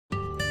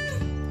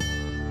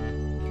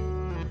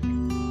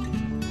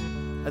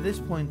At this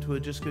point, we're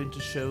just going to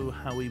show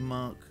how we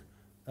mark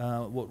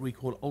what we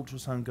call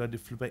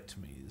ultrasound-guided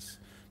phlebectomies.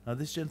 Now,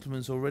 this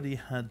gentleman's already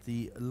had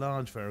the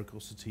large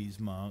varicosities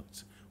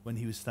marked when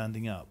he was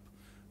standing up,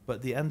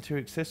 but the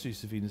anterior accessory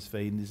venous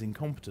vein is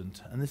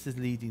incompetent, and this is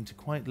leading to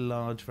quite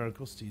large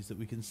varicosities that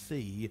we can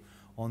see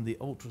on the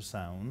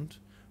ultrasound,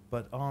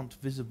 but aren't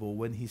visible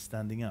when he's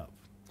standing up.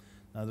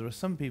 Now, there are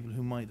some people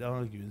who might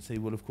argue and say,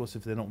 well, of course,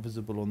 if they're not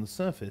visible on the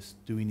surface,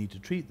 do we need to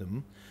treat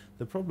them?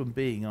 The problem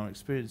being, our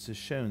experience has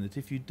shown that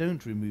if you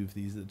don't remove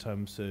these at the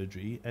time of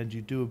surgery and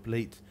you do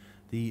ablate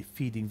the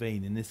feeding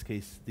vein, in this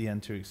case the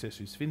anterior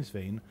accessory venous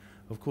vein,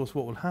 of course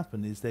what will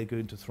happen is they're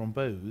going to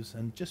thrombose,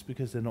 and just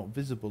because they're not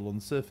visible on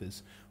the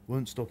surface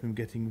won't stop him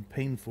getting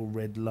painful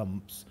red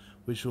lumps,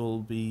 which will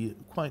be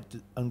quite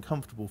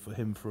uncomfortable for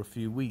him for a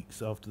few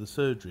weeks after the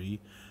surgery,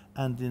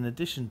 and in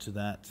addition to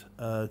that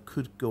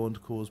could go on to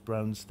cause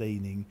brown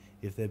staining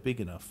if they're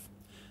big enough.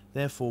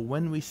 Therefore,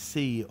 when we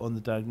see on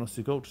the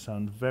diagnostic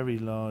ultrasound very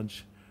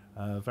large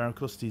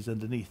varicosities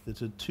underneath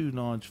that are too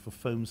large for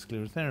foam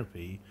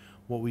sclerotherapy,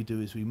 what we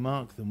do is we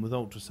mark them with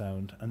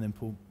ultrasound and then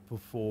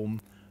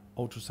perform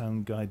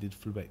ultrasound guided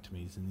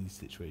phlebectomies in these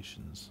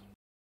situations.